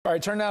All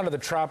right, turn now to the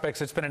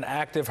tropics. It's been an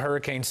active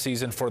hurricane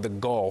season for the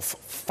Gulf.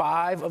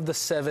 5 of the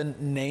 7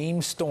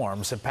 named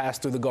storms have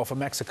passed through the Gulf of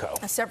Mexico.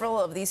 Several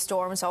of these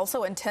storms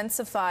also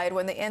intensified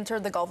when they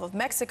entered the Gulf of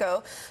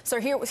Mexico. So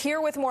here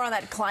with more on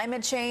that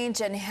climate change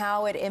and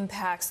how it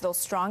impacts those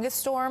strongest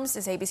storms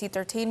is ABC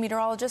 13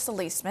 meteorologist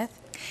Elise Smith.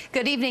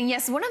 Good evening.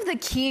 Yes, one of the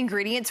key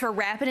ingredients for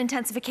rapid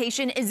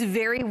intensification is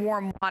very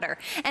warm water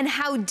and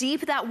how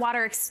deep that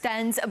water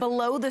extends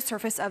below the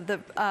surface of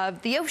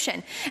the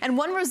ocean. And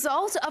one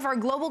result of our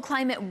global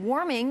climate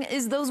warming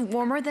is those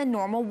warmer than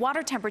normal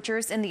water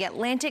temperatures in the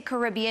Atlantic,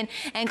 Caribbean,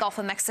 and Gulf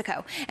of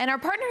Mexico. And our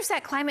partners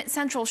at Climate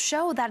Central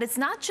show that it's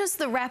not just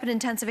the rapid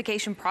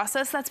intensification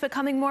process that's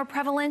becoming more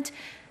prevalent,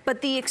 but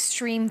the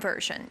extreme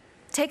version.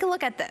 Take a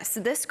look at this.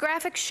 This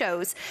graphic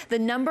shows the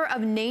number of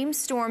named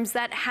storms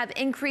that have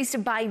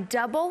increased by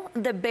double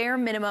the bare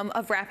minimum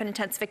of rapid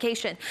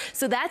intensification.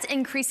 So that's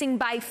increasing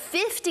by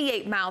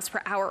 58 miles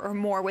per hour or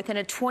more within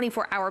a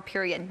 24-hour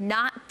period,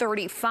 not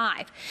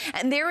 35.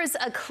 And there is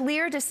a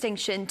clear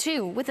distinction,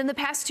 too, within the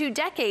past 2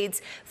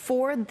 decades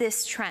for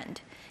this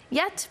trend.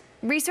 Yet,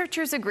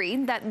 researchers agree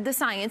that this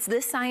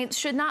science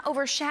should not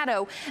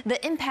overshadow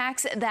the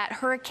impacts that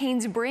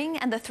hurricanes bring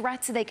and the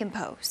threats they can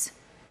pose.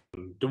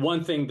 The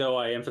one thing, though,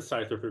 I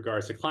emphasize with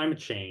regards to climate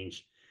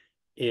change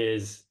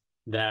is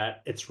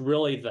that it's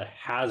really the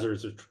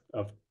hazards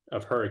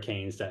of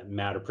hurricanes that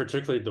matter,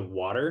 particularly the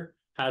water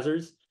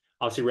hazards.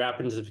 Obviously,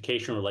 rapid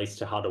intensification relates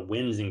to how the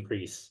winds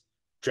increase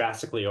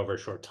drastically over a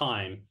short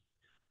time,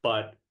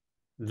 but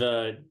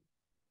the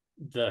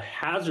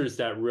hazards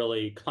that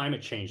really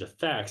climate change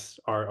affects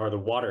are the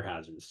water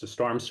hazards, the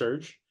storm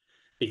surge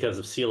because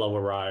of sea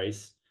level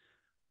rise,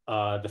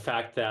 the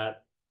fact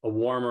that a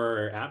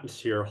warmer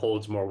atmosphere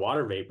holds more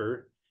water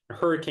vapor.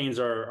 Hurricanes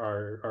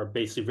are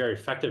basically very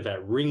effective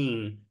at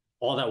wringing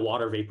all that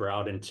water vapor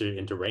out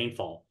into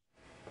rainfall.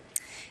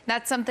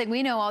 That's something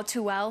we know all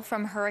too well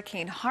from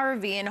Hurricane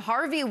Harvey. And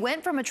Harvey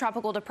went from a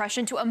tropical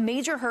depression to a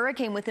major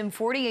hurricane within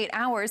 48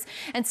 hours.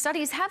 And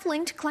studies have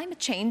linked climate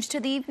change to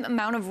the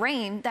amount of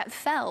rain that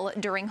fell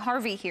during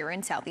Harvey here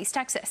in southeast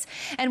Texas.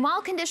 And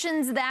while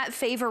conditions that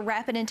favor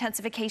rapid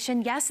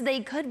intensification, yes,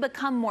 they could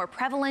become more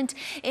prevalent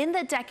in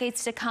the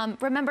decades to come.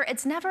 Remember,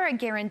 it's never a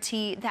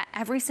guarantee that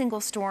every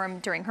single storm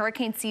during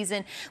hurricane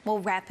season will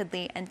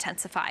rapidly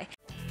intensify.